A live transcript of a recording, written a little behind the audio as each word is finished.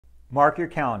Mark your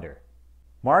calendar.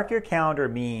 Mark your calendar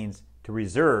means to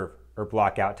reserve or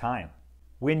block out time.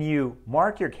 When you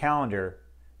mark your calendar,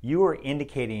 you are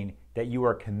indicating that you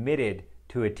are committed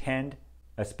to attend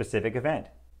a specific event.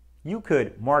 You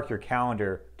could mark your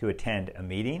calendar to attend a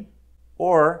meeting,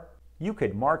 or you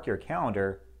could mark your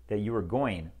calendar that you are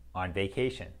going on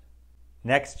vacation.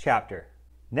 Next chapter.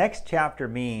 Next chapter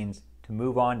means to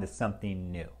move on to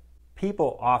something new.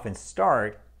 People often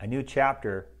start a new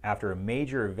chapter after a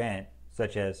major event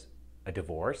such as a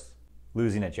divorce,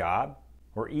 losing a job,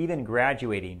 or even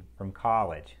graduating from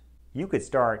college. You could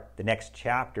start the next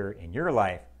chapter in your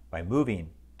life by moving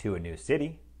to a new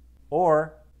city,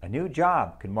 or a new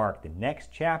job could mark the next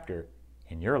chapter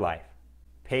in your life.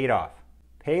 Paid off.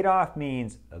 Paid off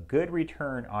means a good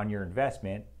return on your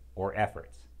investment or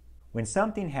efforts. When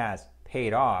something has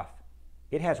paid off,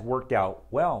 it has worked out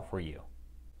well for you.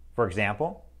 For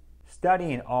example,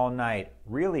 studying all night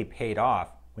really paid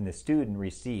off when the student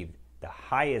received the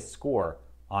highest score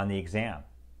on the exam.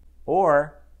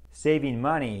 Or saving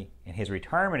money in his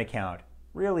retirement account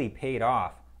really paid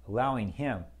off, allowing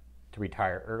him to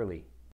retire early.